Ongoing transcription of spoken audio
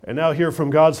And now hear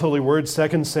from God's holy word,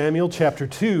 2 Samuel chapter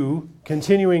 2,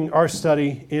 continuing our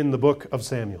study in the book of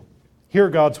Samuel. Hear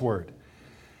God's word.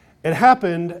 It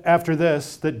happened after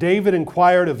this that David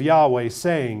inquired of Yahweh,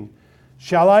 saying,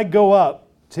 "Shall I go up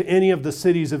to any of the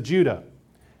cities of Judah?"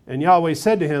 And Yahweh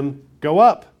said to him, "Go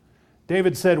up."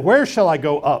 David said, "Where shall I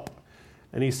go up?"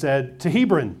 And he said, "To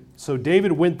Hebron." So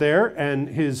David went there, and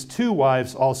his two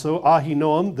wives also,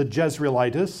 Ahinoam the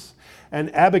Jezreelitess,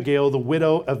 and Abigail, the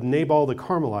widow of Nabal the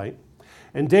Carmelite.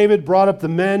 And David brought up the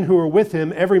men who were with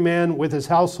him, every man with his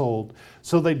household.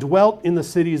 So they dwelt in the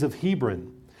cities of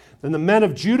Hebron. Then the men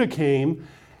of Judah came,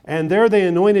 and there they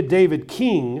anointed David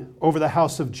king over the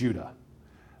house of Judah.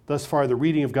 Thus far, the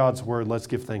reading of God's word. Let's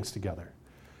give thanks together.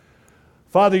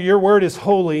 Father, your word is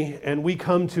holy, and we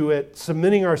come to it,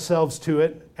 submitting ourselves to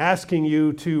it, asking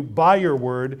you to, by your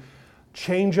word,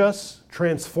 change us,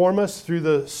 transform us through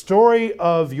the story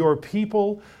of your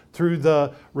people, through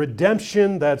the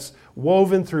redemption that's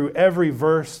woven through every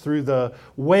verse, through the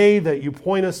way that you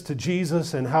point us to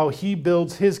Jesus and how he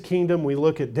builds his kingdom. We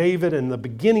look at David and the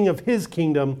beginning of his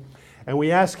kingdom, and we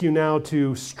ask you now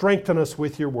to strengthen us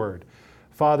with your word.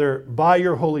 Father, by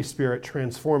your Holy Spirit,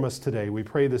 transform us today. We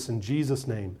pray this in Jesus'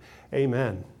 name.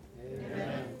 Amen.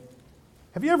 Amen.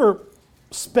 Have you ever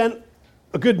spent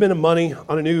a good bit of money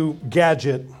on a new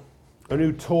gadget, a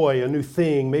new toy, a new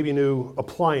thing, maybe a new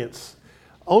appliance,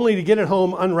 only to get it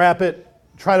home, unwrap it,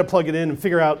 try to plug it in, and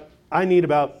figure out, I need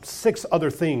about 6 other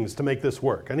things to make this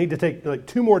work. I need to take like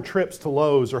 2 more trips to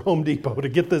Lowe's or Home Depot to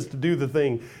get this to do the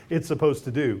thing it's supposed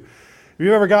to do. Have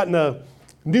you ever gotten a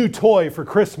new toy for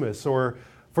Christmas or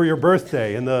for your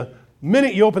birthday, and the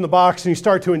minute you open the box and you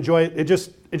start to enjoy it, it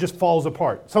just falls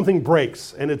apart. Something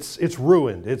breaks and it's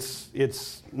ruined.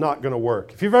 It's not going to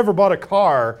work. If you've ever bought a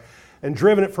car and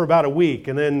driven it for about a week,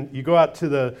 and then you go out to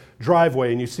the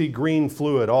driveway and you see green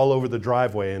fluid all over the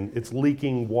driveway, and it's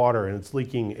leaking water and it's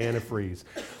leaking antifreeze.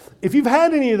 If you've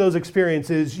had any of those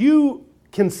experiences, you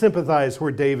can sympathize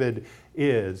where David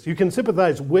is. You can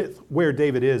sympathize with where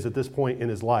David is at this point in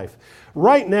his life.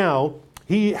 Right now,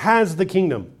 he has the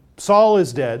kingdom. Saul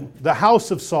is dead. The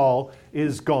house of Saul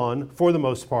is gone for the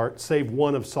most part, save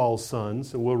one of Saul's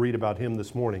sons, and we'll read about him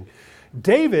this morning.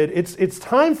 David, it's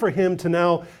time for him to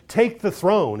now take the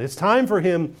throne. It's time for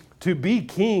him to be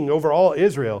king over all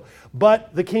Israel,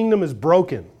 but the kingdom is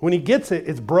broken. When he gets it,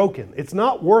 it's broken. It's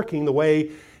not working the way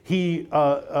he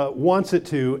wants it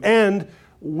to, and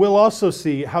we'll also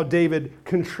see how David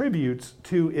contributes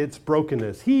to its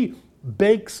brokenness. He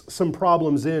bakes some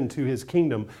problems into his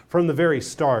kingdom from the very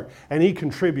start, and he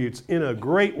contributes in a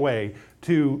great way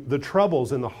to the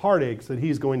troubles and the heartaches that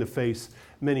he's going to face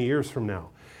many years from now.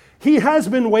 He has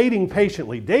been waiting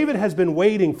patiently. David has been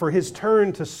waiting for his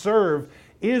turn to serve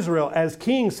Israel as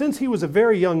king since he was a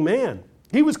very young man.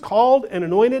 He was called and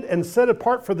anointed and set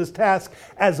apart for this task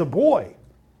as a boy.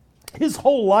 His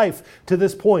whole life to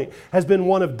this point has been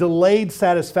one of delayed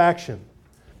satisfaction,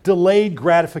 delayed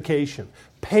gratification,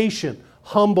 patient,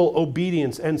 humble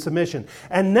obedience and submission.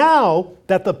 And now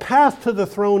that the path to the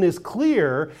throne is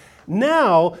clear,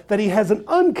 now that he has an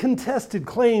uncontested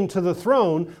claim to the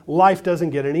throne, life doesn't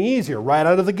get any easier. Right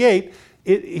out of the gate,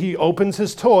 he opens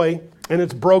his toy and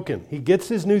it's broken. He gets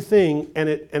his new thing and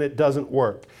it doesn't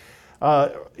work.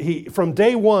 From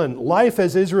day one, life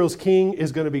as Israel's king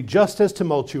is going to be just as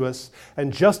tumultuous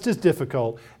and just as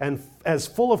difficult and as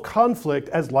full of conflict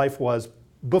as life was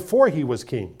before he was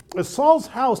king. Saul's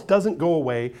house doesn't go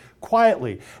away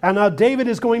quietly. And now David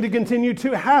is going to continue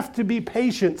to have to be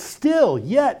patient, still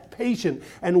yet patient,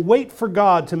 and wait for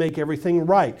God to make everything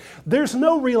right. There's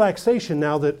no relaxation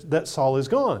now that Saul is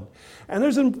gone. And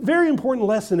there's a very important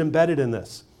lesson embedded in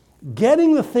this.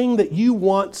 Getting the thing that you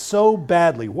want so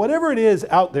badly, whatever it is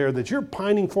out there that you're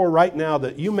pining for right now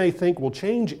that you may think will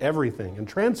change everything and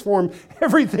transform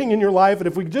everything in your life, and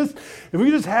if we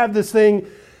just have this thing,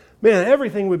 man,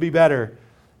 everything would be better.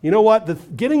 You know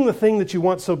what? Getting the thing that you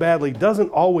want so badly doesn't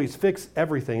always fix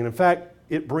everything. And in fact,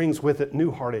 it brings with it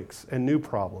new heartaches and new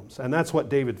problems. And that's what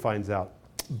David finds out.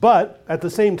 But at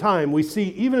the same time, we see,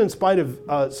 even in spite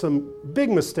of some big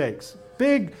mistakes,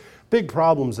 big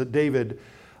problems that David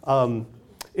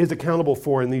is accountable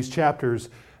for in these chapters,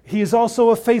 he is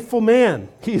also a faithful man.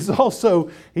 He's also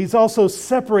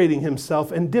separating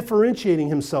himself and differentiating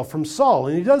himself from Saul.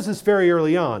 And he does this very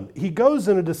early on. He goes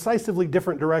in a decisively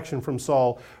different direction from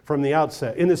Saul from the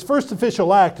outset. In his first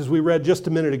official act, as we read just a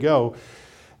minute ago,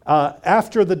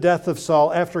 after the death of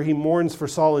Saul, after he mourns for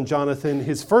Saul and Jonathan,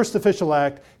 his first official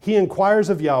act, he inquires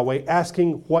of Yahweh,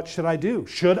 asking, what should I do?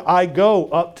 Should I go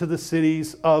up to the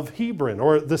cities of Hebron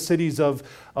or the cities of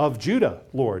Judah,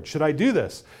 Lord? Should I do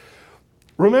this?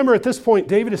 Remember, at this point,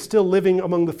 David is still living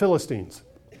among the Philistines.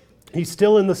 He's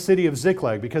still in the city of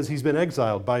Ziklag because he's been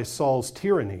exiled by Saul's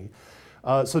tyranny.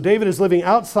 So David is living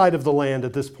outside of the land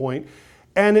at this point,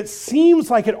 and it seems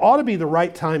like it ought to be the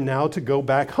right time now to go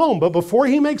back home. But before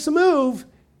he makes a move,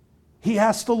 he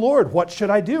asks the Lord, what should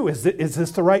I do? Is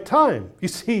this the right time? You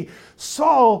see,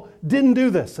 Saul didn't do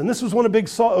this, and this was one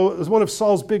of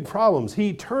Saul's big problems.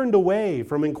 He turned away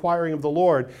from inquiring of the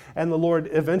Lord, and the Lord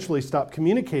eventually stopped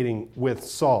communicating with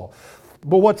Saul.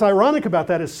 But what's ironic about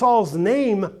that is Saul's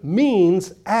name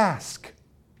means ask.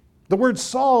 The word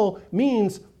Saul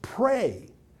means pray.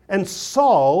 And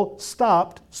Saul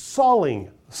stopped Sauling.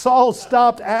 Saul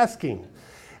stopped asking.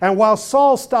 And while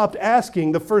Saul stopped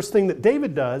asking, the first thing that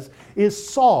David does is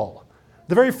Saul.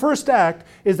 The very first act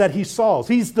is that he Sauls.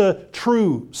 He's the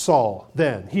true Saul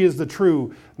then. He is the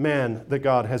true man that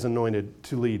God has anointed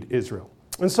to lead Israel.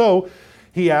 And so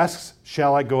he asks,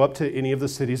 shall I go up to any of the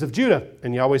cities of Judah?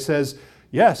 And Yahweh says,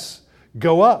 yes,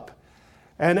 go up.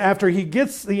 And after he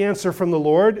gets the answer from the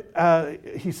Lord,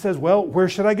 he says, well, where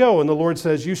should I go? And the Lord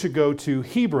says, you should go to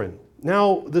Hebron.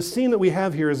 Now, the scene that we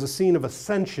have here is a scene of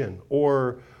ascension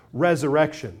or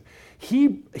resurrection.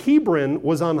 Hebron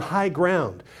was on high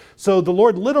ground. So the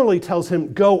Lord literally tells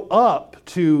him, go up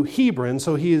to Hebron.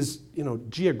 So he is,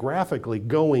 geographically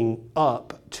going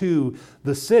up to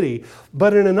the city.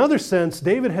 But in another sense,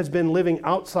 David has been living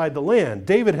outside the land.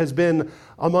 David has been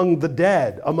among the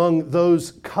dead, among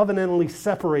those covenantally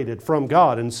separated from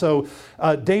God. And so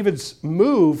David's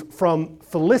move from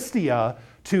Philistia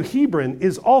to Hebron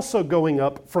is also going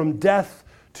up from death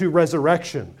to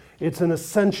resurrection. It's an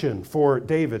ascension for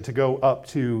David to go up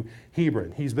to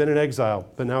Hebron. He's been in exile,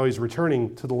 but now he's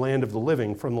returning to the land of the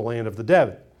living from the land of the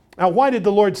dead. Now, why did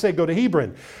the Lord say go to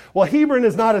Hebron? Well, Hebron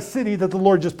is not a city that the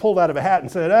Lord just pulled out of a hat and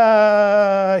said,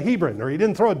 Hebron, or he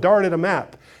didn't throw a dart at a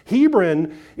map.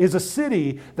 Hebron is a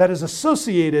city that is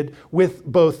associated with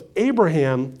both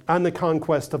Abraham and the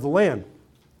conquest of the land.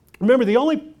 Remember, the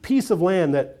only piece of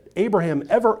land that Abraham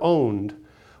ever owned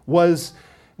was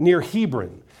near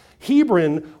Hebron.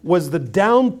 Hebron was the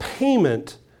down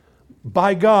payment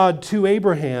by God to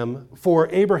Abraham for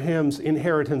Abraham's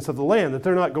inheritance of the land that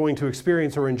they're not going to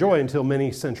experience or enjoy until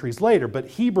many centuries later. But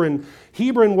Hebron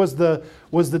was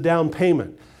the down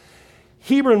payment.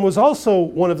 Hebron was also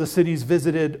one of the cities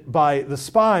visited by the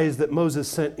spies that Moses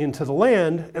sent into the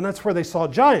land, and that's where they saw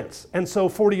giants. And so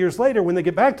 40 years later, when they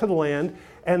get back to the land,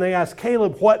 and they ask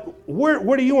Caleb,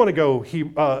 where do you want to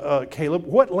go, Caleb?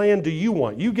 What land do you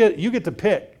want? You get to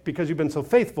pick because you've been so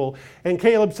faithful. And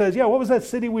Caleb says, yeah, what was that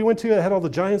city we went to that had all the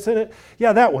giants in it?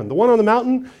 Yeah, that one. The one on the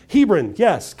mountain? Hebron.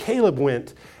 Yes, Caleb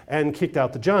went and kicked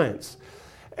out the giants.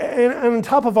 And on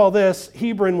top of all this,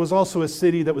 Hebron was also a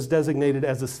city that was designated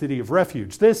as a city of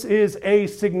refuge. This is a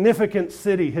significant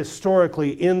city historically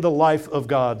in the life of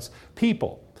God's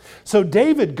people. So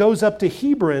David goes up to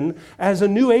Hebron as a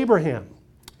new Abraham.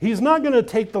 He's not going to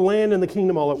take the land and the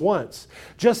kingdom all at once.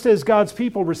 Just as God's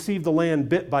people received the land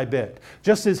bit by bit,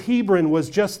 just as Hebron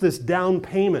was just this down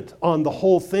payment on the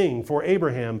whole thing for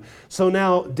Abraham, so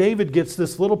now David gets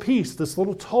this little piece, this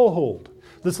little toehold,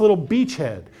 this little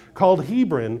beachhead called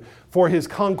Hebron for his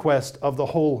conquest of the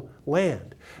whole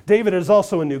land. David is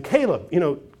also a new Caleb.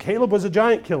 Caleb was a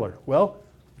giant killer. Well,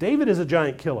 David is a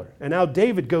giant killer. And now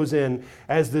David goes in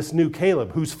as this new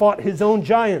Caleb who's fought his own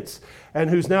giants and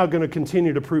who's now going to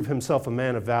continue to prove himself a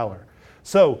man of valor.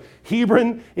 So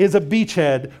Hebron is a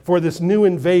beachhead for this new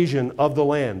invasion of the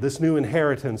land, this new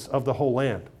inheritance of the whole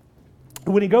land.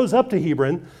 When he goes up to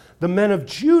Hebron, the men of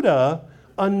Judah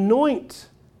anoint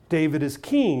David as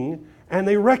king, and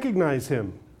they recognize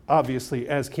him, obviously,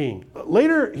 as king.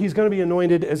 Later, he's going to be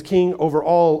anointed as king over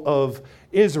all of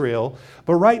Israel,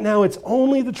 but right now it's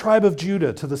only the tribe of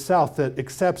Judah to the south that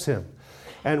accepts him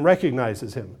and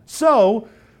recognizes him. So,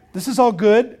 this is all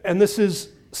good, and this is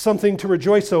something to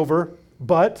rejoice over,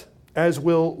 but as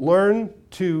we'll learn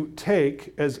to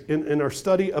take as in our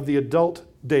study of the adult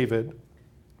David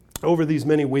over these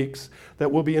many weeks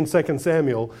that will be in 2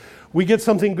 Samuel, we get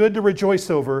something good to rejoice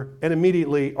over, and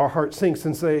immediately our heart sinks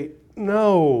and say,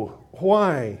 no,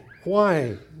 why?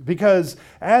 Why? Because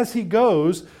as he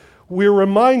goes, we're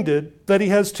reminded that he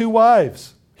has two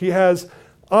wives. He has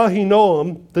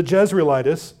Ahinoam, the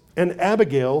Jezreelitess, and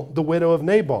Abigail, the widow of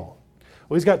Nabal.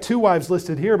 Well, he's got two wives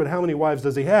listed here, but how many wives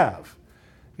does he have?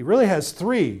 He really has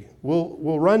three.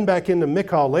 We'll run back into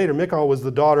Michal later. Michal was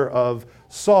the daughter of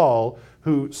Saul,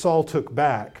 who Saul took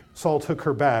back. Saul took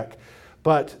her back.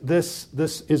 But this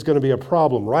is going to be a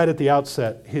problem. Right at the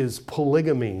outset, his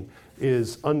polygamy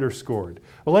is underscored.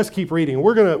 Well, let's keep reading.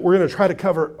 We're going to try to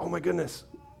cover, oh my goodness,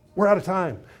 We're out of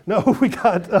time. No, we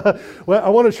got, well, I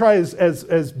want to try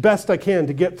as best I can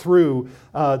to get through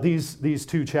these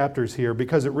two chapters here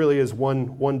because it really is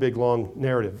one big long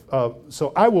narrative.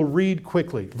 So I will read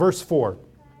quickly. Verse 4,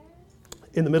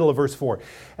 in the middle of verse 4.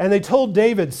 And they told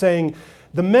David, saying,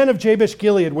 the men of Jabesh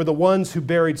Gilead were the ones who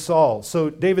buried Saul. So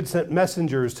David sent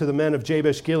messengers to the men of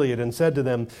Jabesh Gilead and said to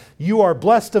them, you are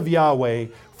blessed of Yahweh,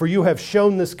 for you have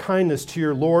shown this kindness to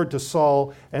your Lord, to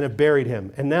Saul, and have buried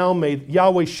him. And now may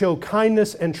Yahweh show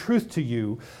kindness and truth to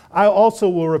you. I also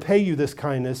will repay you this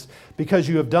kindness, because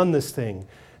you have done this thing.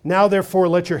 Now therefore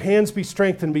let your hands be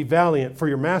strengthened, be valiant, for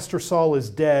your master Saul is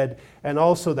dead, and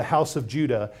also the house of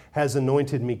Judah has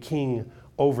anointed me king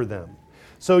over them.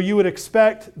 So you would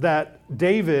expect that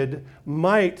David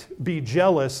might be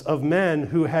jealous of men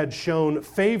who had shown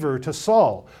favor to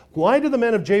Saul. Why do the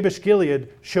men of Jabesh Gilead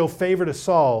show favor to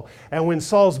Saul? And when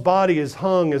Saul's body is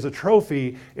hung as a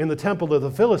trophy in the temple of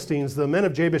the Philistines, the men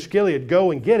of Jabesh Gilead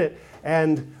go and get it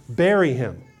and bury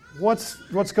him.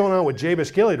 What's going on with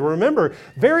Jabesh Gilead? Well, remember,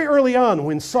 very early on,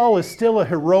 when Saul is still a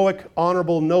heroic,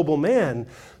 honorable, noble man,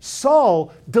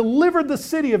 Saul delivered the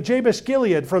city of Jabesh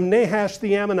Gilead from Nahash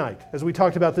the Ammonite, as we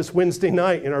talked about this Wednesday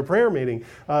night in our prayer meeting.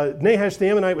 Nahash the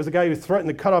Ammonite was the guy who threatened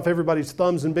to cut off everybody's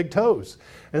thumbs and big toes.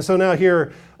 And so now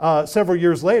here, several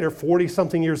years later,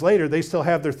 40-something years later, they still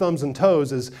have their thumbs and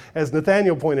toes, as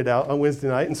Nathaniel pointed out on Wednesday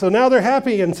night. And so now they're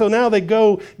happy, and so now they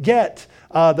go get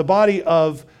the body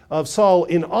of Saul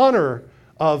in honor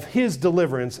of his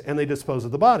deliverance, and they dispose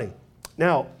of the body.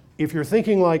 Now, if you're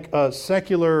thinking like a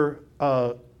secular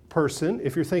person,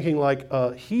 if you're thinking like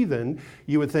a heathen,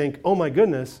 you would think, oh my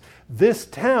goodness, this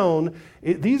town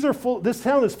is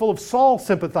full of Saul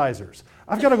sympathizers.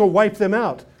 I've got to go wipe them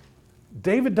out.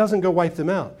 David doesn't go wipe them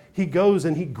out. He goes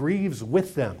and he grieves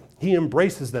with them. He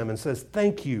embraces them and says,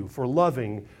 thank you for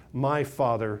loving my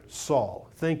father Saul.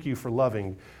 Thank you for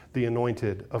loving the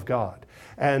anointed of God.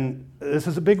 And this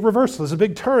is a big reversal. This is a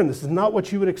big turn. This is not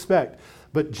what you would expect.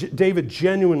 But David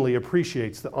genuinely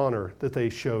appreciates the honor that they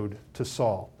showed to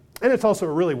Saul. And it's also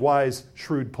a really wise,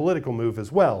 shrewd political move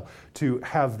as well to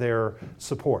have their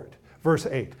support. Verse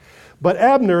 8. But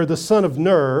Abner, the son of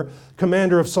Ner,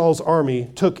 commander of Saul's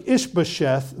army, took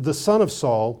Ishbosheth, the son of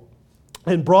Saul,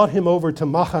 and brought him over to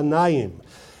Mahanaim.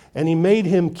 And he made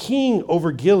him king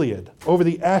over Gilead, over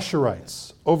the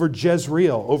Asherites, over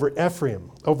Jezreel, over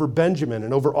Ephraim, over Benjamin,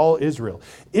 and over all Israel.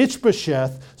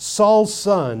 Ishbosheth, Saul's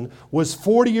son, was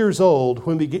 40 years old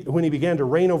when he began to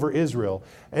reign over Israel,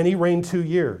 and he reigned 2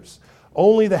 years.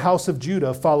 Only the house of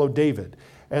Judah followed David.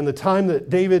 And the time that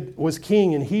David was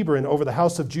king in Hebron over the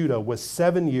house of Judah was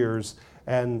 7 years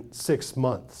and 6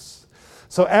 months.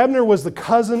 So Abner was the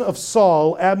cousin of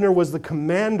Saul. Abner was the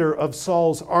commander of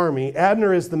Saul's army.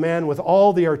 Abner is the man with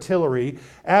all the artillery.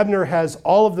 Abner has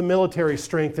all of the military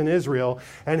strength in Israel.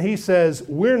 And he says,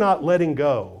 we're not letting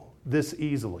go this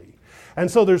easily.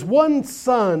 And so there's one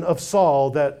son of Saul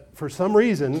that for some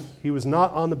reason, he was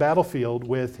not on the battlefield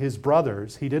with his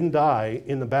brothers. He didn't die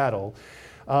in the battle.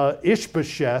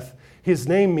 Ishbosheth, his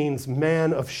name means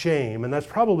man of shame. And that's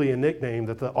probably a nickname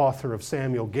that the author of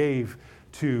Samuel gave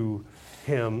to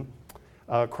him.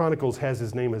 Chronicles has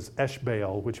his name as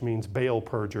Eshbaal, which means Baal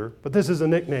purger. But this is a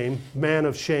nickname, man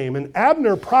of shame. And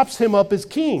Abner props him up as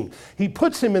king. He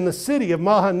puts him in the city of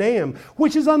Mahanaim,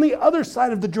 which is on the other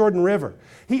side of the Jordan River.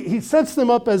 He sets them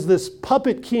up as this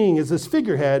puppet king, as this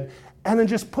figurehead, and then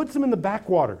just puts him in the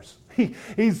backwaters.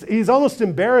 He's almost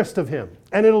embarrassed of him.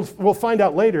 And we'll find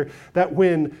out later that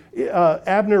when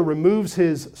Abner removes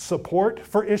his support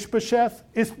for Ishbosheth,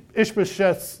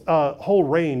 Ishbosheth's whole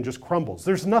reign just crumbles.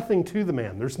 There's nothing to the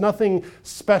man. There's nothing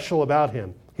special about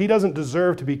him. He doesn't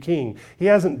deserve to be king. He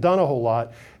hasn't done a whole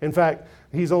lot. In fact,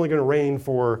 he's only going to reign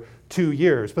for 2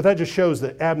 years. But that just shows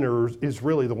that Abner is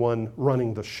really the one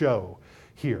running the show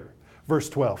here. Verse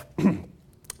 12.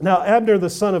 Now Abner the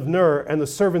son of Ner and the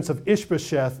servants of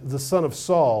Ishbosheth the son of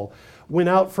Saul went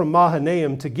out from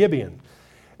Mahanaim to Gibeon.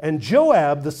 And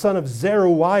Joab the son of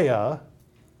Zeruiah,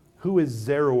 who is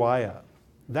Zeruiah?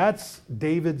 That's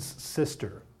David's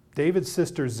sister. David's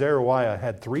sister Zeruiah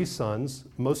had 3 sons.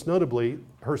 Most notably,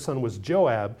 her son was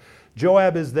Joab.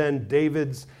 Joab is then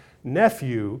David's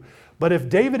nephew. But if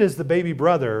David is the baby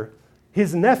brother,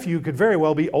 his nephew could very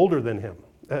well be older than him.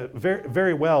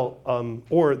 Very well,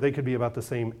 or they could be about the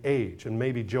same age, and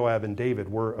maybe Joab and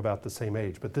David were about the same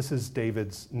age, but this is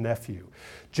David's nephew.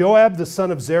 Joab, the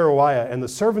son of Zeruiah, and the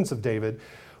servants of David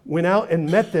went out and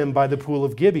met them by the pool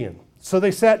of Gibeon. So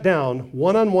they sat down,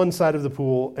 one on one side of the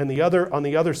pool and the other on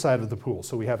the other side of the pool.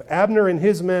 So we have Abner and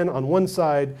his men on one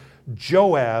side,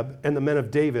 Joab and the men of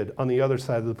David on the other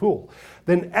side of the pool.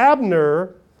 Then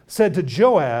Abner said to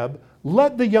Joab,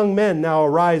 "Let the young men now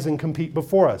arise and compete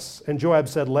before us." And Joab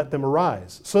said, "Let them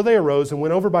arise." So they arose and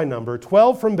went over by number,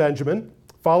 12 from Benjamin,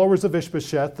 followers of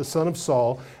Ishbosheth, the son of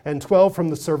Saul, and 12 from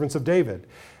the servants of David.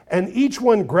 And each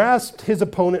one grasped his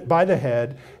opponent by the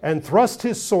head and thrust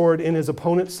his sword in his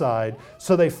opponent's side,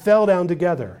 so they fell down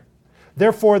together.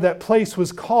 Therefore that place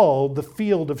was called the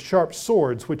Field of Sharp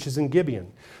Swords, which is in Gibeon.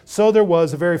 So there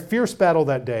was a very fierce battle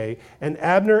that day, and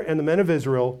Abner and the men of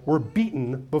Israel were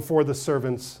beaten before the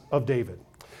servants of David.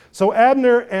 So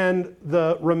Abner and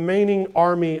the remaining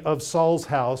army of Saul's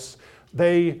house,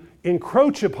 they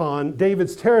encroach upon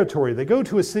David's territory. They go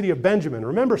to a city of Benjamin.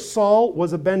 Remember, Saul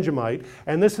was a Benjamite,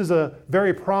 and this is a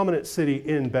very prominent city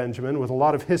in Benjamin with a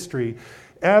lot of history.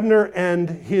 Abner and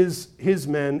his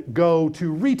men go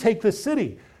to retake this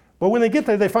city. But when they get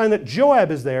there, they find that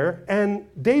Joab is there and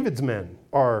David's men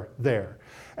are there.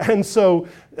 And so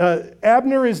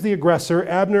Abner is the aggressor.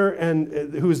 Abner,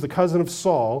 who is the cousin of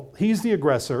Saul, he's the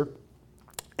aggressor.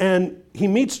 And he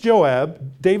meets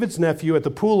Joab, David's nephew, at the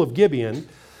pool of Gibeon.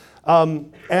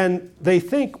 And they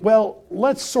think, well,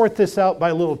 let's sort this out by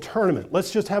a little tournament. Let's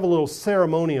just have a little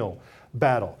ceremonial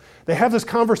battle. They have this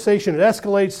conversation. It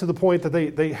escalates to the point that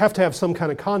they have to have some kind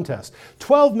of contest.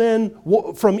 12 men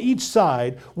from each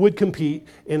side would compete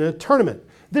in a tournament.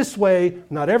 This way,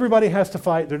 not everybody has to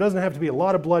fight. There doesn't have to be a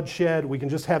lot of bloodshed. We can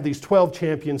just have these 12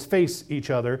 champions face each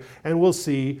other, and we'll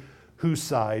see whose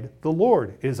side the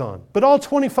Lord is on. But all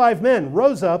 25 men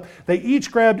rose up. They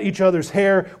each grabbed each other's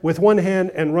hair with one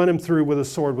hand and run him through with a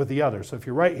sword with the other. So if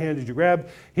you're right-handed, you grab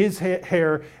his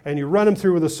hair and you run him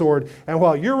through with a sword. And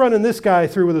while you're running this guy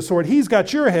through with a sword, he's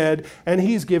got your head and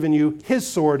he's given you his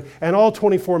sword, and all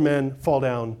 24 men fall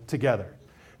down together.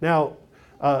 Now,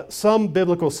 some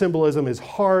biblical symbolism is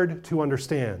hard to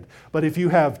understand. But if you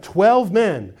have 12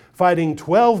 men fighting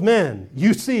 12 men,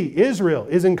 you see Israel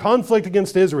is in conflict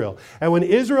against Israel. And when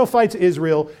Israel fights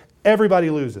Israel,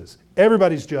 everybody loses.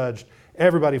 Everybody's judged.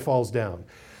 Everybody falls down.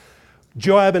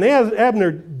 Joab and Abner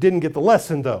didn't get the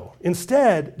lesson, though.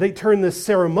 Instead, they turned this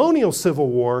ceremonial civil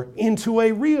war into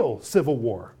a real civil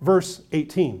war. Verse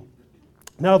 18.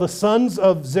 Now the sons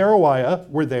of Zeruiah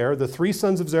were there, the three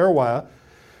sons of Zeruiah,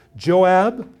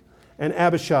 Joab and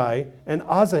Abishai and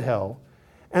Asahel.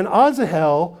 And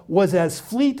Asahel was as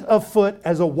fleet of foot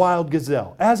as a wild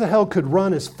gazelle. Asahel could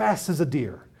run as fast as a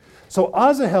deer. So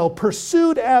Asahel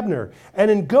pursued Abner, and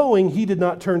in going he did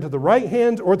not turn to the right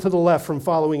hand or to the left from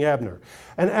following Abner.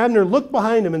 And Abner looked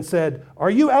behind him and said, "Are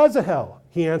you Asahel?"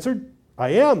 He answered,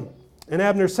 "I am." And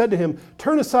Abner said to him,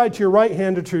 "Turn aside to your right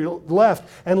hand or to your left,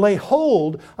 and lay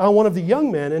hold on one of the young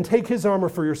men, and take his armor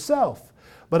for yourself."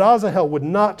 But Asahel would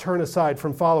not turn aside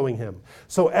from following him.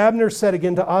 So Abner said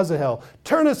again to Asahel,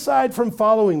 "Turn aside from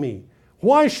following me.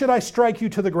 Why should I strike you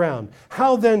to the ground?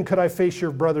 How then could I face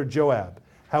your brother Joab?"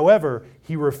 However,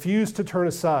 he refused to turn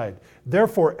aside.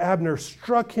 Therefore Abner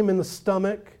struck him in the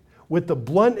stomach with the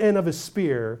blunt end of his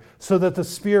spear, so that the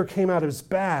spear came out of his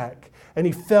back, and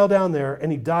he fell down there, and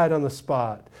he died on the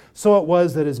spot. So it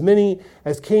was that as many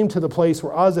as came to the place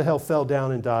where Asahel fell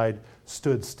down and died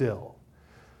stood still.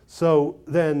 So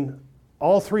then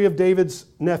all three of David's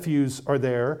nephews are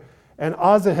there, and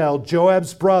Asahel,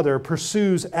 Joab's brother,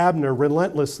 pursues Abner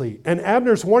relentlessly. And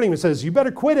Abner's warning him, says, "You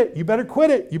better quit it. You better quit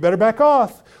it. You better back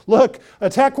off. Look,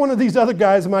 attack one of these other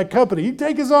guys in my company. You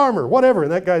take his armor, whatever."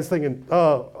 And that guy's thinking,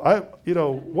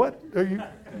 what are you?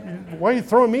 Why are you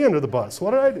throwing me under the bus?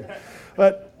 What did I do?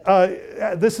 But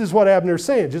this is what Abner's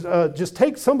saying. Just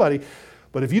take somebody.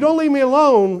 But if you don't leave me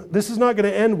alone, this is not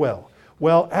going to end well.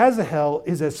 Well, Asahel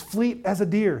is as fleet as a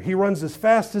deer. He runs as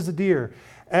fast as a deer.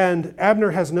 And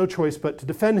Abner has no choice but to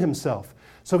defend himself.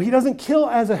 So he doesn't kill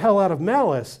Asahel out of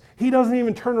malice. He doesn't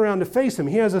even turn around to face him.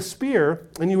 He has a spear,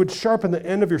 and you would sharpen the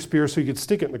end of your spear so you could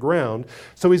stick it in the ground.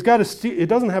 So he's got it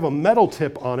doesn't have a metal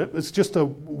tip on it. It's just a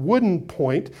wooden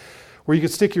point where you could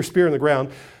stick your spear in the ground.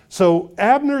 So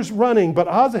Abner's running, but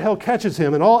Asahel catches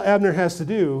him, and all Abner has to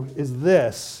do is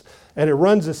this. And it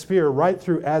runs a spear right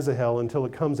through Asahel until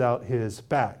it comes out his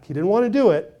back. He didn't want to do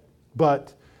it,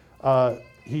 but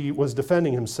he was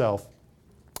defending himself,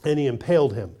 and he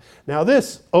impaled him. Now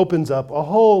this opens up a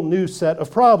whole new set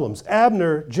of problems.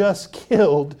 Abner just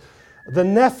killed the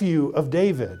nephew of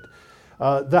David.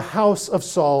 The house of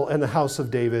Saul and the house of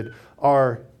David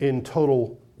are in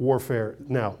total warfare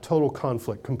now, total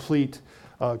conflict, complete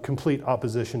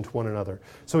opposition to one another.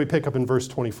 So we pick up in verse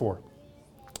 24.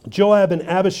 Joab and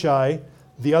Abishai,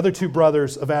 the other two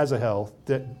brothers of Asahel,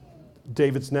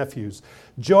 David's nephews,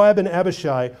 Joab and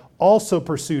Abishai also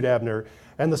pursued Abner,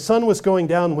 and the sun was going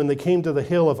down when they came to the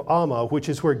hill of Ammah, which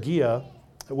is where Giah,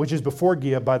 which is before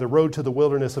Gibeah, by the road to the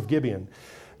wilderness of Gibeon.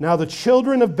 Now the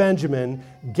children of Benjamin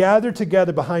gathered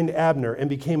together behind Abner and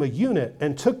became a unit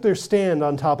and took their stand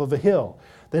on top of a hill.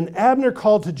 Then Abner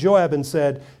called to Joab and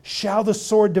said, "Shall the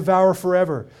sword devour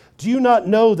forever? Do you not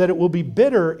know that it will be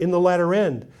bitter in the latter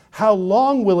end? How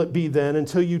long will it be then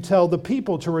until you tell the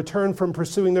people to return from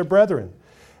pursuing their brethren?"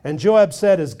 And Joab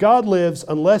said, "As God lives,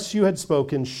 unless you had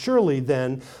spoken, surely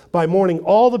then by morning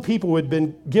all the people would have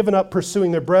been given up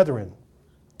pursuing their brethren."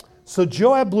 So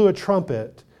Joab blew a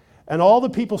trumpet, and all the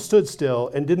people stood still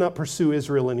and did not pursue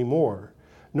Israel anymore,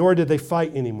 nor did they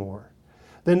fight anymore.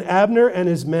 Then Abner and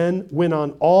his men went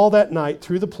on all that night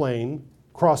through the plain,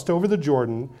 crossed over the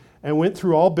Jordan, and went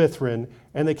through all Bithron,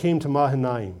 and they came to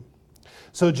Mahanaim.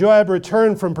 So Joab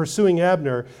returned from pursuing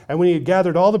Abner, and when he had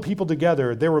gathered all the people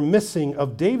together, there were missing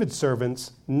of David's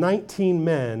servants 19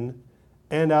 men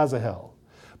and Asahel.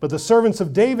 But the servants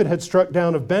of David had struck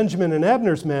down of Benjamin and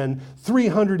Abner's men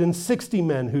 360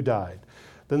 men who died.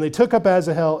 Then they took up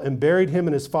Asahel and buried him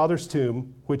in his father's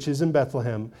tomb, which is in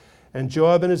Bethlehem. And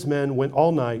Joab and his men went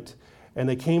all night, and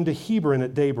they came to Hebron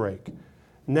at daybreak.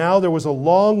 Now there was a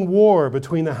long war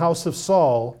between the house of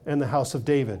Saul and the house of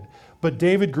David. But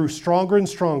David grew stronger and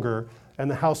stronger, and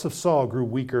the house of Saul grew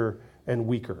weaker and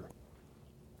weaker.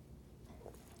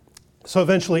 So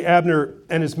eventually Abner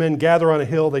and his men gather on a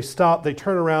hill. They stop, they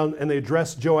turn around, and they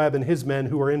address Joab and his men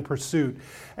who are in pursuit.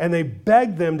 And they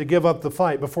beg them to give up the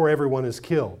fight before everyone is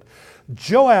killed.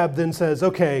 Joab then says,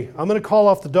 "Okay, I'm going to call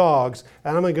off the dogs,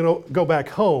 and I'm going to go back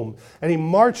home." And he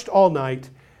marched all night,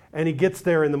 and he gets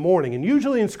there in the morning. And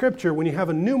usually in Scripture, when you have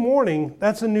a new morning,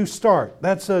 that's a new start.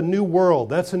 That's a new world.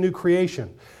 That's a new creation.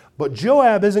 But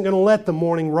Joab isn't going to let the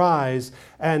morning rise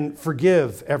and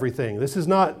forgive everything. This is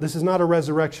not a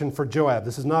resurrection for Joab.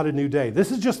 This is not a new day.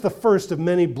 This is just the first of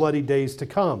many bloody days to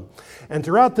come. And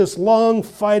throughout this long,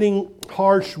 fighting,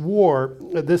 harsh war,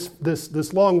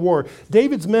 this long war,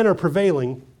 David's men are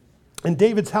prevailing, and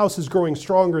David's house is growing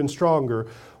stronger and stronger,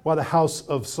 while the house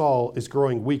of Saul is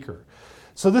growing weaker.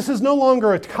 So this is no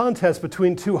longer a contest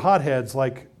between two hotheads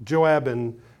like Joab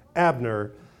and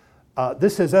Abner.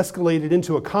 This has escalated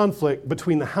into a conflict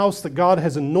between the house that God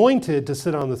has anointed to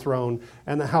sit on the throne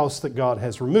and the house that God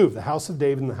has removed, the house of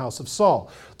David and the house of Saul.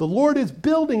 The Lord is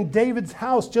building David's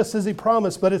house just as he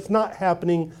promised, but it's not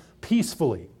happening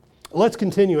peacefully. Let's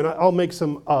continue, and I'll make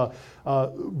some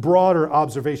broader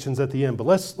observations at the end, but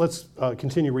let's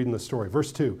continue reading the story.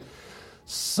 Verse 2.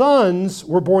 Sons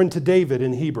were born to David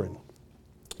in Hebron.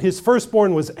 His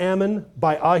firstborn was Ammon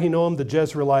by Ahinoam the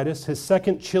Jezreelitess, his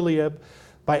second Chileab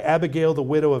by Abigail, the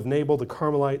widow of Nabal the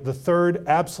Carmelite, the third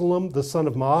Absalom, the son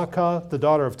of Maacah, the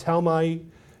daughter of Talmai,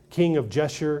 king of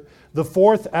Jeshur, the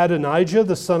fourth Adonijah,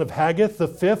 the son of Haggith, the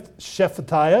fifth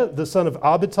Shephatiah, the son of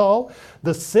Abital,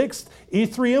 the sixth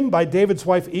Ephraim by David's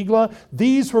wife Eglah.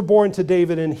 These were born to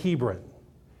David in Hebron.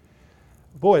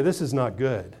 Boy, this is not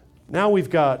good. Now we've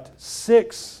got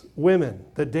 6 women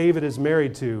that David is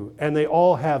married to, and they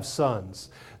all have sons.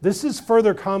 This is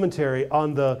further commentary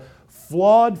on the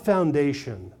flawed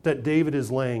foundation that David is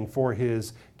laying for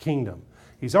his kingdom.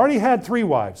 He's already had 3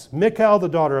 wives, Michal, the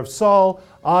daughter of Saul,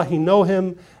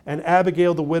 Ahinoam, and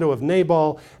Abigail, the widow of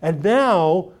Nabal. And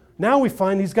now we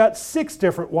find he's got 6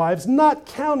 different wives, not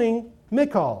counting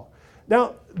Michal.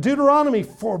 Now, Deuteronomy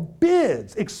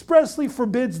expressly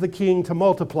forbids the king to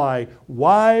multiply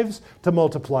wives, to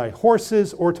multiply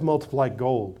horses, or to multiply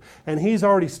gold. And he's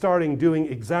already starting doing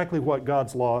exactly what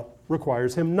God's law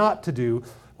requires him not to do,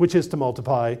 which is to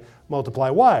multiply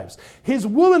wives. His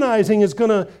womanizing is going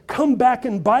to come back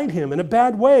and bite him in a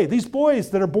bad way. These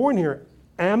boys that are born here,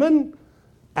 Ammon,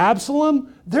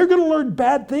 Absalom, they're going to learn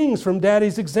bad things from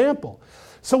daddy's example.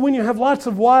 So when you have lots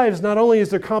of wives, not only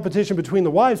is there competition between the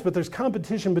wives, but there's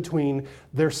competition between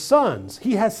their sons.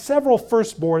 He has several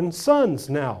firstborn sons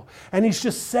now, and he's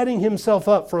just setting himself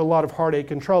up for a lot of heartache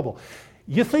and trouble.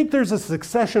 You think there's a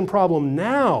succession problem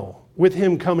now with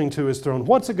him coming to his throne?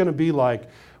 What's it going to be like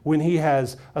when he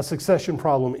has a succession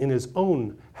problem in his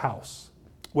own house?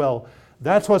 Well,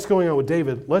 that's what's going on with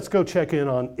David. Let's go check in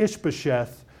on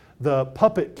Ishbosheth, the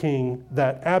puppet king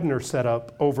that Abner set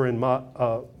up over in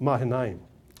Mahanaim,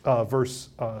 verse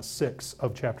 6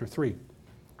 of chapter 3.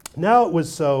 Now it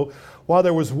was so, while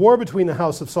there was war between the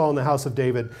house of Saul and the house of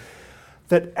David,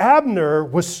 that Abner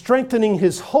was strengthening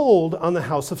his hold on the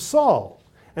house of Saul.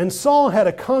 And Saul had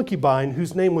a concubine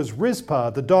whose name was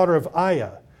Rizpah, the daughter of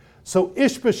Aiah. So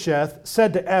Ishbosheth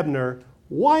said to Abner,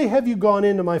 "Why have you gone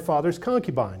into my father's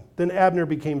concubine?" Then Abner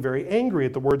became very angry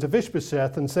at the words of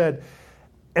Ishbosheth and said,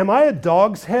 "Am I a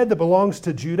dog's head that belongs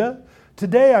to Judah?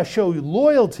 Today I show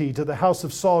loyalty to the house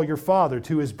of Saul your father,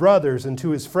 to his brothers and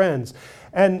to his friends.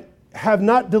 And have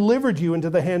not delivered you into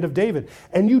the hand of David.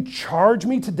 And you charge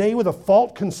me today with a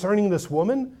fault concerning this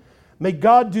woman? May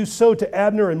God do so to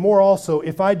Abner and more also,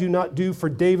 if I do not do for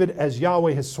David as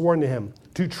Yahweh has sworn to him,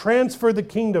 to transfer the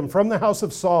kingdom from the house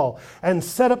of Saul and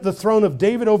set up the throne of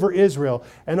David over Israel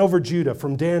and over Judah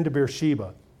from Dan to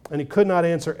Beersheba. And he could not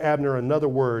answer Abner another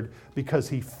word because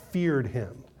he feared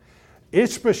him.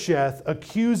 Ishbosheth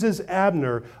accuses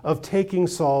Abner of taking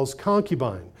Saul's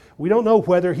concubine. We don't know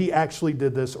whether he actually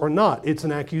did this or not. It's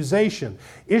an accusation.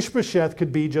 Ishbosheth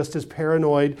could be just as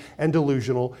paranoid and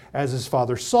delusional as his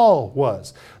father Saul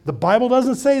was. The Bible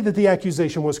doesn't say that the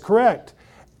accusation was correct.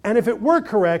 And if it were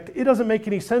correct, it doesn't make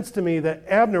any sense to me that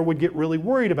Abner would get really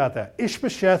worried about that.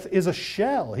 Ishbosheth is a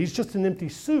shell. He's just an empty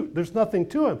suit. There's nothing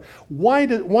to him. Why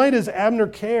does Abner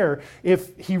care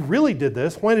if he really did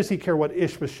this? Why does he care what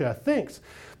Ishbosheth thinks?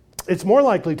 It's more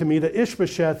likely to me that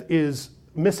Ishbosheth is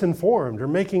misinformed or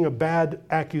making a bad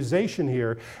accusation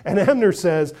here. And Abner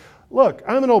says, look,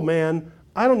 I'm an old man.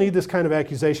 I don't need this kind of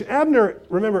accusation. Abner,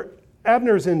 remember,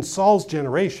 Abner's in Saul's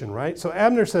generation, right? So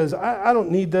Abner says, I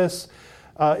don't need this.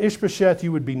 Ishbosheth,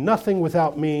 you would be nothing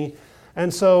without me.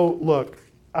 And so, look,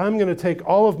 I'm going to take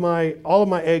all of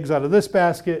my eggs out of this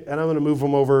basket and I'm going to move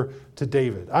them over to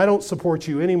David. I don't support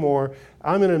you anymore.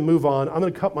 I'm going to move on. I'm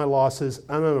going to cut my losses.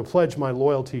 I'm going to pledge my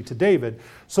loyalty to David.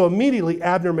 So immediately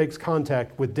Abner makes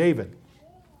contact with David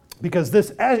because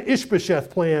this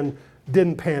Ishbosheth plan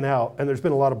didn't pan out and there's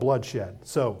been a lot of bloodshed.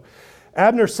 So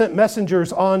Abner sent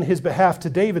messengers on his behalf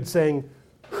to David saying,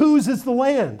 whose is the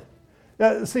land?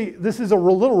 See, this is a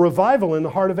little revival in the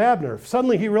heart of Abner.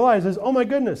 Suddenly he realizes, oh my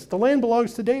goodness, the land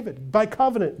belongs to David. By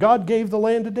covenant, God gave the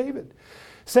land to David.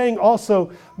 Saying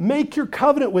also, make your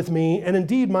covenant with me, and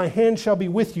indeed my hand shall be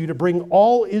with you to bring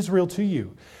all Israel to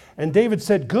you. And David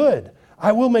said, good,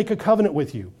 I will make a covenant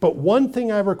with you. But one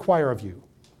thing I require of you.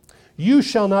 You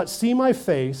shall not see my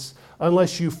face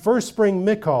unless you first bring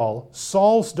Michal,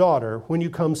 Saul's daughter, when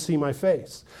you come see my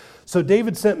face. So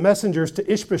David sent messengers to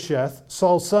Ishbosheth,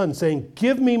 Saul's son, saying,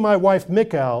 give me my wife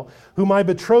Michal, whom I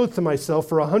betrothed to myself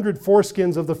for 100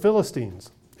 foreskins of the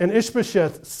Philistines. And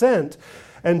Ishbosheth sent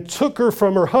and took her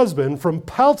from her husband, from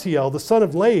Paltiel, the son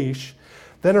of Laish.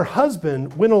 Then her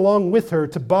husband went along with her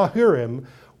to Bahurim,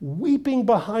 weeping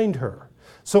behind her.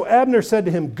 So Abner said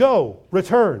to him, go,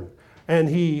 return. And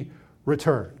he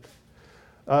returned.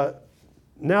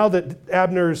 Now that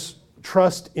Abner's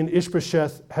trust in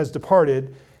Ishbosheth has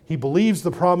departed, he believes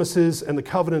the promises and the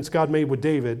covenants God made with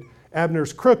David.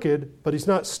 Abner's crooked, but he's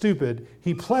not stupid.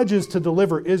 He pledges to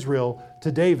deliver Israel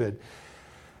to David.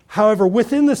 However,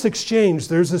 within this exchange,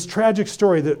 there's this tragic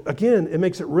story that, again, it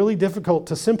makes it really difficult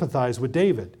to sympathize with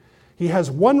David. He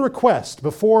has one request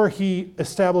before he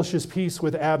establishes peace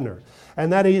with Abner,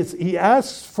 and that is he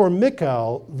asks for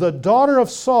Michal, the daughter of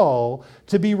Saul,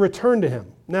 to be returned to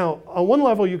him. Now, on one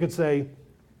level, you could say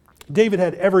David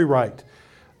had every right.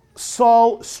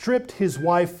 Saul stripped his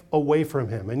wife away from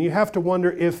him. And you have to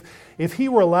wonder if he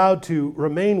were allowed to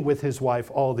remain with his wife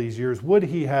all these years, would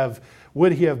he have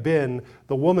been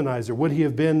the womanizer? Would he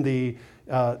have been the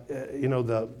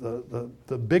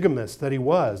bigamist that he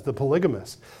was, the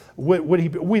polygamist? Would he?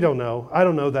 We don't know. I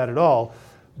don't know that at all.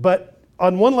 But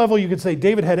on one level, you could say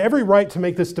David had every right to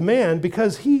make this demand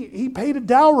because he paid a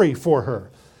dowry for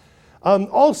her.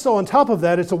 Also, on top of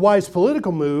that, it's a wise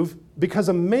political move because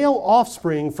a male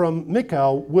offspring from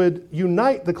Michal would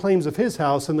unite the claims of his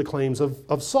house and the claims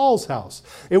of Saul's house.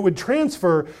 It would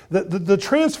transfer, the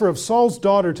transfer of Saul's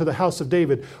daughter to the house of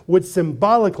David would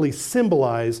symbolically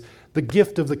symbolize the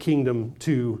gift of the kingdom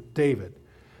to David.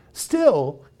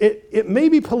 Still, it may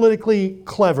be politically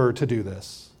clever to do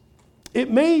this. It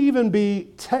may even be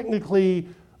technically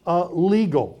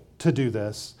legal to do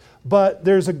this, but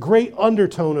there's a great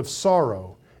undertone of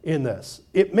sorrow in this.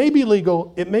 It may be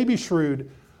legal, it may be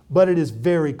shrewd, but it is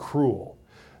very cruel.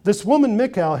 This woman,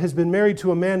 Michal, has been married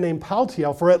to a man named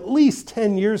Paltiel for at least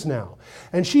 10 years now,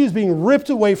 and she is being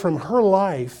ripped away from her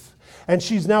life, and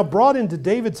she's now brought into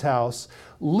David's house,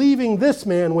 leaving this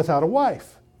man without a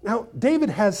wife. Now, David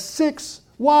has 6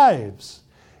 wives.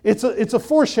 It's a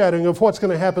foreshadowing of what's going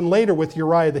to happen later with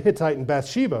Uriah the Hittite and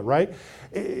Bathsheba, right?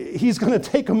 He's going to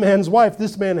take a man's wife.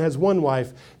 This man has 1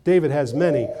 wife. David has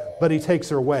many, but he takes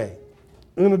her away.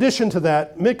 In addition to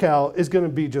that, Michal is going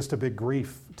to be just a big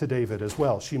grief to David as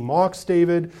well. She mocks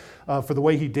David for the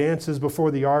way he dances before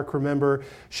the ark, remember.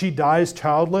 She dies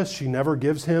childless. She never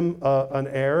gives him an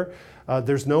heir.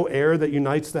 There's no heir that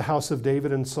unites the house of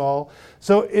David and Saul.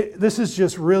 So this is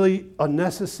just really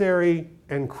unnecessary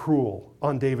and cruel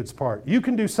on David's part. You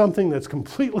can do something that's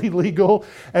completely legal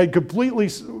and completely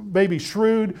maybe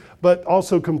shrewd, but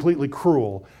also completely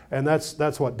cruel. And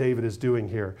that's what David is doing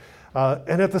here.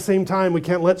 And at the same time, we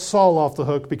can't let Saul off the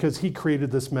hook because he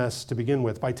created this mess to begin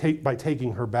with by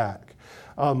taking her back.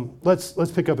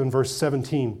 Let's pick up in verse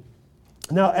 17.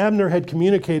 Now Abner had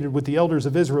communicated with the elders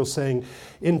of Israel, saying,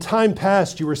 "In time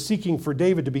past you were seeking for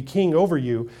David to be king over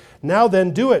you. Now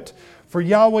then do it. For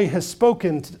Yahweh has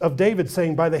spoken of David,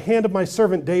 saying, by the hand of my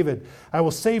servant David, I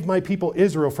will save my people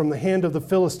Israel from the hand of the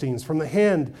Philistines, from the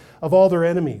hand of all their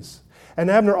enemies." And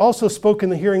Abner also spoke in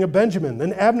the hearing of Benjamin.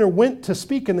 Then Abner went to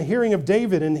speak in the hearing of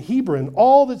David in Hebron,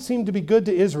 all that seemed to be good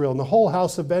to Israel and the whole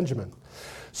house of Benjamin.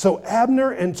 So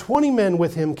Abner and 20 men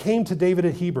with him came to David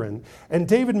at Hebron, and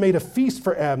David made a feast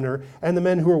for Abner and the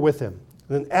men who were with him.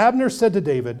 Then Abner said to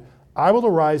David, "I will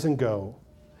arise and go,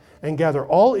 and gather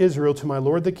all Israel to my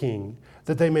lord the king,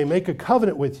 that they may make a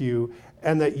covenant with you,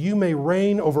 and that you may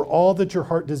reign over all that your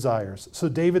heart desires." So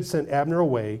David sent Abner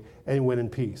away, and he went in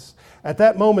peace. At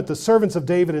that moment the servants of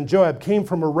David and Joab came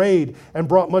from a raid and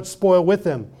brought much spoil with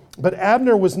them. But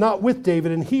Abner was not with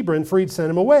David in Hebron, for he'd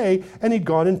sent him away, and he'd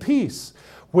gone in peace.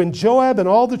 When Joab and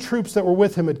all the troops that were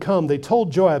with him had come, they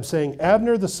told Joab, saying,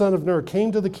 "Abner the son of Ner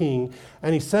came to the king,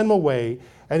 and he sent him away,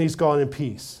 and he's gone in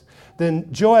peace." Then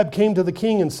Joab came to the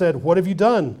king and said, "What have you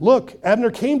done? Look,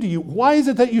 Abner came to you. Why is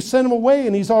it that you sent him away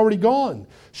and he's already gone?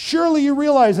 Surely you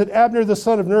realize that Abner the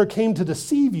son of Ner came to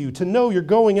deceive you, to know you're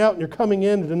going out and you're coming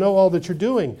in, and to know all that you're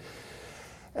doing."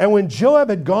 And when Joab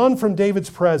had gone from David's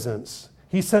presence,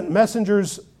 he sent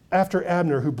messengers after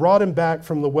Abner, who brought him back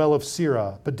from the well of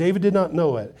Sirah. But David did not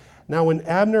know it. Now when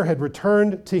Abner had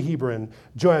returned to Hebron,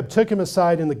 Joab took him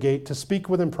aside in the gate to speak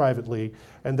with him privately,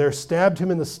 and there stabbed him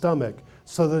in the stomach,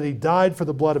 so that he died for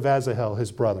the blood of Asahel,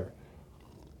 his brother.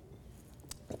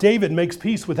 David makes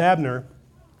peace with Abner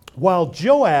while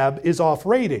Joab is off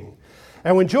raiding.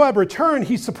 And when Joab returned,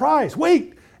 he's surprised.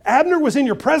 "Wait, Abner was in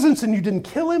your presence and you didn't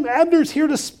kill him? Abner's here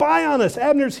to spy on us.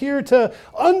 Abner's here to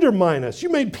undermine us. You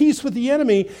made peace with the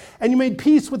enemy, and you made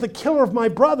peace with the killer of my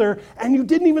brother, and you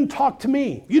didn't even talk to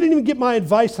me. You didn't even get my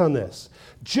advice on this."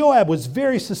 Joab was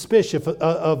very suspicious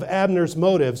of Abner's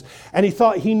motives, and he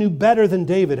thought he knew better than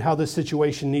David how this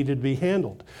situation needed to be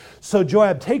handled. So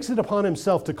Joab takes it upon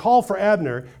himself to call for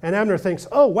Abner, and Abner thinks,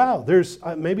 "Oh, wow,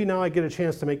 maybe now I get a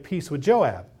chance to make peace with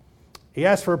Joab." He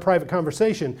asks for a private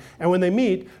conversation, and when they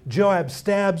meet, Joab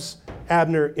stabs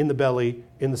Abner in the belly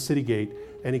in the city gate,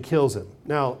 and he kills him.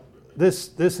 Now, this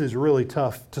is really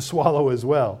tough to swallow as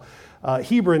well.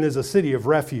 Hebron is a city of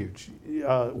refuge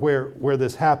where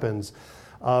this happens.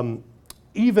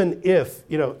 Even if,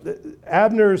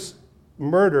 Abner's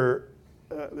murder,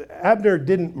 Abner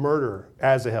didn't murder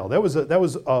Asahel. That was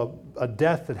a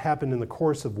death that happened in the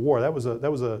course of war. That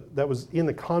was in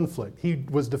the conflict. He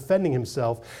was defending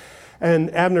himself,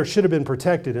 and Abner should have been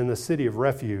protected in the city of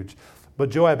refuge. But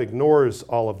Joab ignores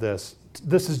all of this.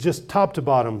 This is just top to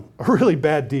bottom a really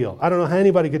bad deal. I don't know how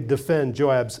anybody could defend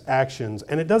Joab's actions,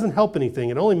 and it doesn't help anything.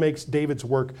 It only makes David's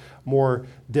work more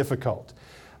difficult.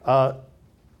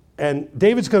 And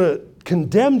David's going to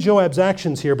condemn Joab's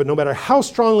actions here, but no matter how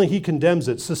strongly he condemns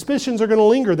it, suspicions are going to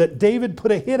linger that David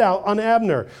put a hit out on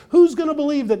Abner. Who's going to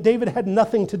believe that David had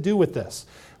nothing to do with this?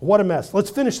 What a mess.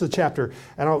 Let's finish the chapter,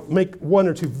 and I'll make one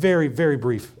or two very, very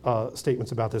brief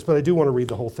statements about this, but I do want to read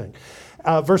the whole thing.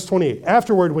 Verse 28,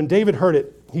 "Afterward, when David heard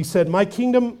it, he said, 'My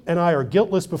kingdom and I are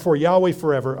guiltless before Yahweh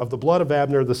forever of the blood of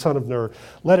Abner, the son of Ner.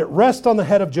 Let it rest on the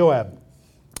head of Joab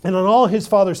and on all his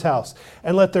father's house,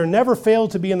 and let there never fail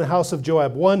to be in the house of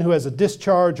Joab one who has a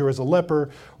discharge, or is a leper,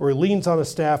 or he leans on a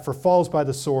staff, or falls by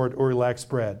the sword, or he lacks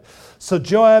bread.' So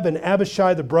Joab and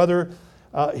Abishai,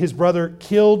 his brother,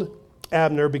 killed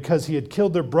Abner because he had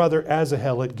killed their brother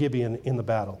Asahel at Gibeon in the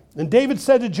battle. And David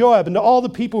said to Joab and to all the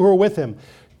people who were with him,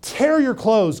 'Tear your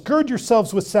clothes, gird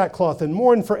yourselves with sackcloth, and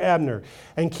mourn for Abner.'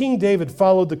 And King David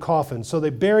followed the coffin. So they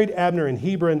buried Abner in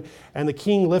Hebron, and the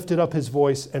king lifted up his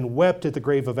voice and wept at the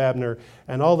grave of Abner,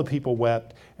 and all the people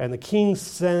wept. And the king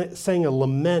sang a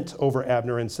lament over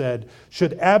Abner and said,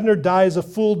 'Should Abner die as a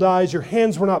fool dies, your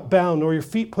hands were not bound, nor your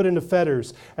feet put into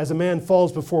fetters. As a man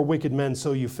falls before wicked men,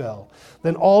 so you fell.'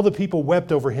 Then all the people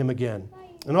wept over him again.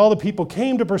 And all the people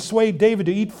came to persuade David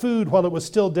to eat food while it was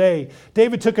still day.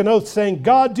 David took an oath, saying,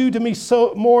 'God do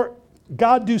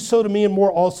so to me and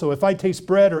more also, if I taste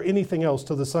bread or anything else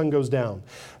till the sun goes down.'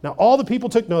 Now all the people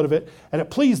took note of it, and it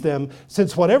pleased them,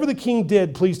 since whatever the king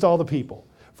did pleased all the people.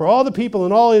 For all the people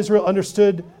in all Israel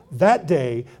understood that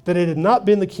day that it had not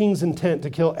been the king's intent to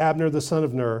kill Abner the son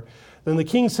of Ner. Then the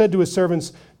king said to his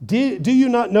servants, 'Do you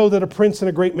not know that a prince and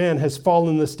a great man has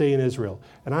fallen this day in Israel?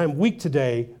 And I am weak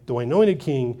today, though anointed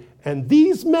king. And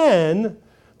these men,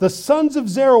 the sons of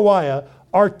Zeruiah,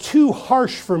 are too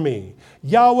harsh for me.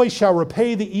 Yahweh shall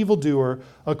repay the evildoer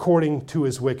according to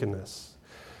his wickedness.'"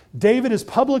 David is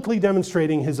publicly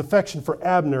demonstrating his affection for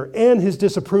Abner and his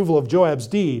disapproval of Joab's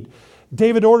deed.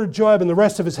 David ordered Joab and the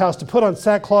rest of his house to put on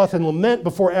sackcloth and lament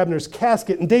before Abner's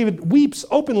casket, and David weeps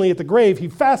openly at the grave. He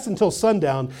fasts until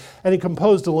sundown, and he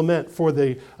composed a lament for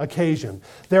the occasion.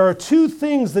 There are two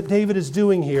things that David is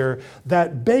doing here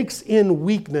that bakes in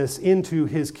weakness into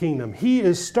his kingdom. He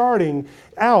is starting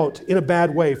out in a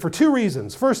bad way for two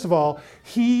reasons. First of all,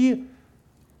 he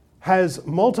has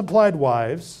multiplied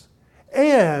wives,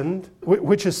 and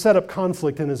which has set up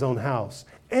conflict in his own house,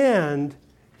 and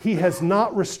he has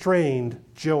not restrained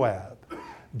Joab.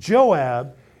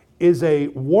 Joab is a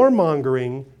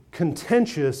warmongering,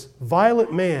 contentious,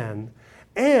 violent man,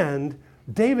 and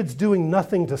David's doing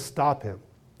nothing to stop him.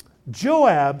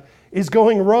 Joab is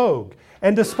going rogue,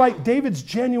 and despite David's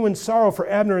genuine sorrow for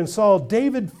Abner and Saul,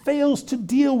 David fails to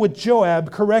deal with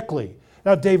Joab correctly.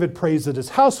 Now, David prays that his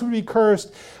house would be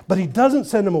cursed, but he doesn't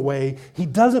send him away. He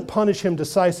doesn't punish him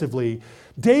decisively.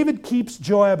 David keeps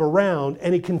Joab around,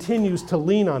 and he continues to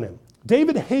lean on him.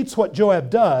 David hates what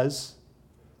Joab does,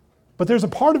 but there's a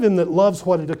part of him that loves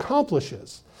what it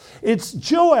accomplishes. It's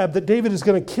Joab that David is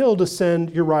going to kill to send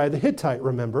Uriah the Hittite,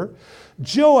 remember?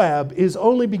 Joab is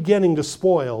only beginning to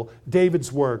spoil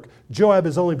David's work. Joab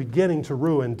is only beginning to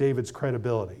ruin David's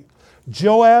credibility.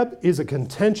 Joab is a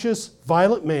contentious,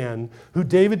 violent man who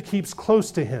David keeps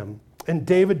close to him, and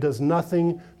David does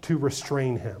nothing to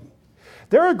restrain him.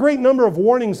 There are a great number of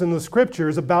warnings in the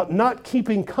scriptures about not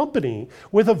keeping company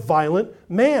with a violent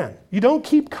man. You don't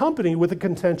keep company with a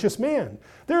contentious man.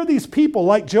 There are these people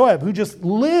like Joab who just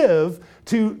live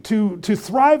to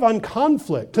thrive on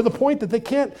conflict to the point that they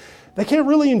can't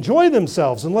really enjoy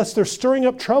themselves unless they're stirring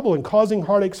up trouble and causing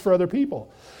heartaches for other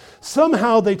people.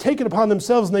 Somehow they take it upon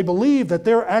themselves and they believe that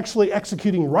they're actually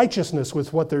executing righteousness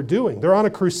with what they're doing. They're on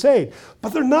a crusade,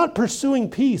 but they're not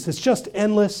pursuing peace. It's just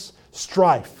endless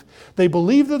strife. They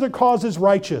believe that their cause is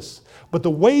righteous, but the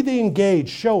way they engage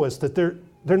show us that they're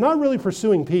not really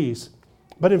pursuing peace,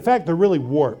 but in fact, they're really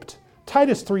warped.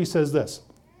 Titus 3 says this: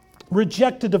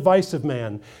 "Reject a divisive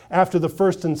man after the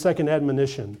first and second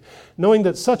admonition, knowing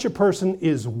that such a person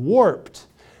is warped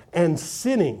and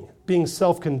sinning, being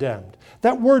self-condemned."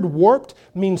 That word warped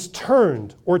means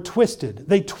turned or twisted.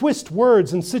 They twist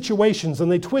words and situations,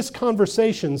 and they twist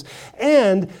conversations,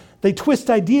 and they twist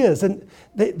ideas, and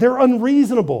they're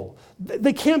unreasonable.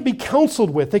 They can't be counseled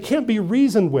with. They can't be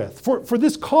reasoned with. For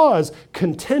this cause,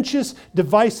 contentious,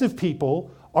 divisive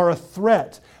people are a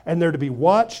threat, and they're to be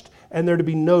watched, and they're to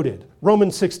be noted.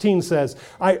 Romans 16 says,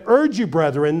 "I urge you,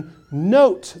 brethren,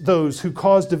 note those who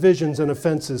cause divisions and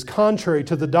offenses contrary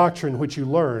to the doctrine which you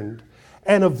learned,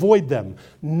 and avoid them."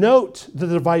 Note the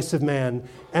divisive man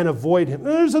and avoid him.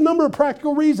 Now, there's a number of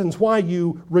practical reasons why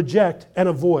you reject and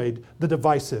avoid the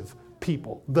divisive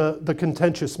people, the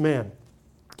contentious man.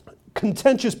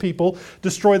 Contentious people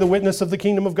destroy the witness of the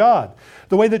kingdom of God.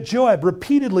 The way that Joab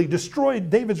repeatedly destroyed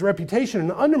David's reputation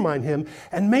and undermined him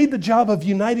and made the job of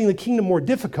uniting the kingdom more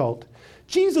difficult.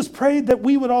 Jesus prayed that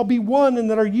we would all be one and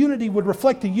that our unity would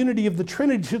reflect the unity of the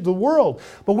Trinity to the world.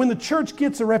 But when the church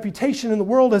gets a reputation in the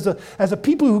world as a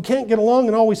people who can't get along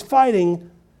and always fighting,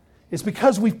 it's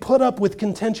because we've put up with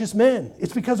contentious men.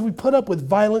 It's because we put up with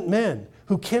violent men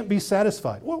who can't be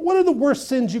satisfied. What are the worst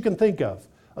sins you can think of?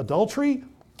 Adultery?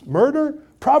 Murder?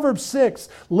 Proverbs 6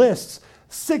 lists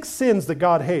 6 sins that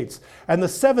God hates, and the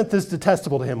 7th is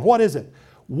detestable to him. What is it?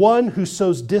 One who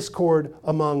sows discord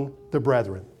among the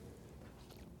brethren.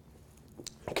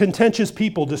 Contentious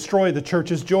people destroy the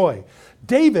church's joy.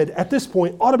 David, at this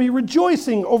point, ought to be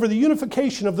rejoicing over the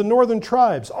unification of the northern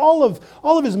tribes. All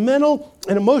of his mental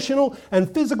and emotional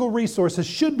and physical resources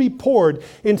should be poured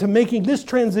into making this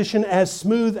transition as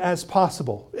smooth as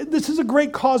possible. This is a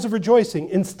great cause of rejoicing.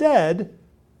 Instead,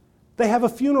 they have a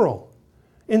funeral.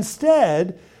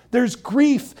 Instead, there's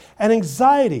grief and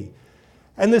anxiety.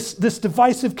 And this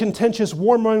divisive, contentious,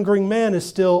 warmongering man is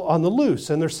still on the loose,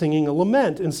 and they're singing a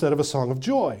lament instead of a song of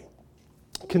joy.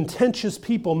 Contentious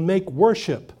people make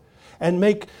worship and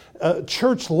make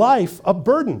church life a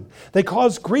burden. They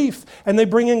cause grief and they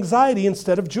bring anxiety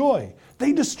instead of joy.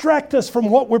 They distract us from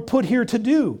what we're put here to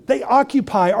do. They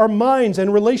occupy our minds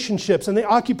and relationships, and they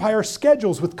occupy our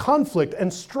schedules with conflict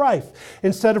and strife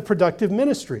instead of productive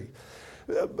ministry.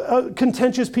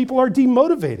 Contentious people are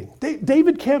demotivating.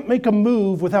 David can't make a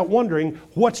move without wondering,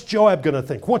 what's Joab going to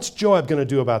think? What's Joab going to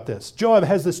do about this? Joab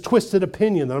has this twisted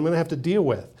opinion that I'm going to have to deal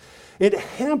with. It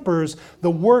hampers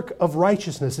the work of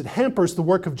righteousness. It hampers the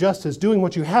work of justice, doing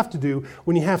what you have to do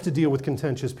when you have to deal with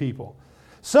contentious people.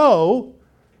 So,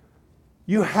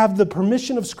 you have the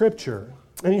permission of Scripture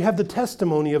And you have the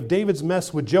testimony of David's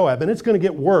mess with Joab, and it's going to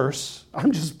get worse.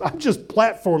 I'm just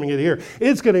platforming it here.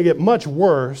 It's going to get much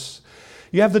worse.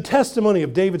 You have the testimony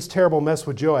of David's terrible mess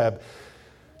with Joab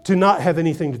to not have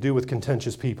anything to do with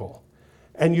contentious people.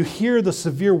 And you hear the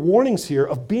severe warnings here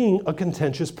of being a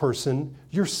contentious person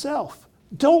yourself.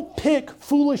 Don't pick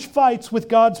foolish fights with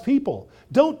God's people.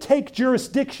 Don't take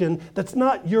jurisdiction that's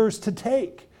not yours to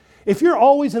take. If you're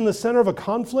always in the center of a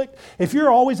conflict, if you're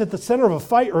always at the center of a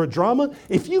fight or a drama,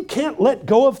 if you can't let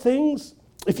go of things,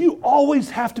 if you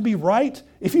always have to be right,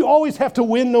 if you always have to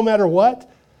win no matter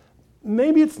what,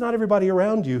 maybe it's not everybody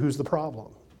around you who's the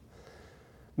problem.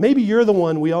 Maybe you're the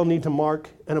one we all need to mark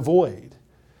and avoid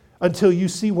until you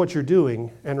see what you're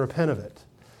doing and repent of it.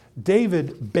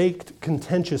 David baked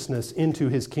contentiousness into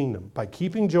his kingdom by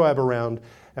keeping Joab around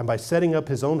and by setting up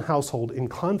his own household in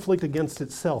conflict against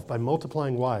itself by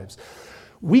multiplying wives.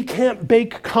 We can't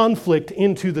bake conflict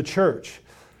into the church,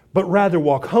 but rather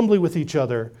walk humbly with each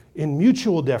other in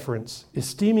mutual deference,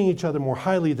 esteeming each other more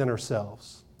highly than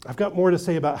ourselves. I've got more to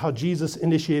say about how Jesus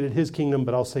initiated his kingdom,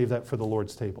 but I'll save that for the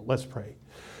Lord's table. Let's pray.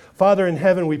 Father in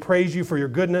heaven, we praise you for your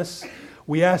goodness.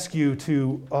 We ask you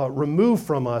to remove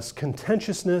from us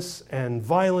contentiousness and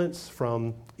violence,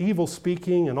 from evil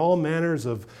speaking and all manners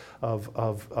of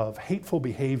hateful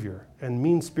behavior and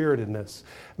mean-spiritedness.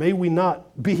 May we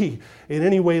not be in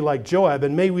any way like Joab,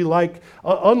 and may we,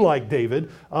 unlike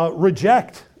David,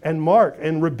 reject and mark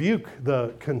and rebuke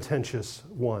the contentious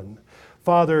one.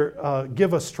 Father,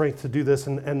 give us strength to do this,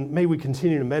 and may we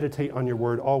continue to meditate on your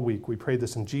word all week. We pray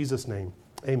this in Jesus' name.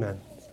 Amen.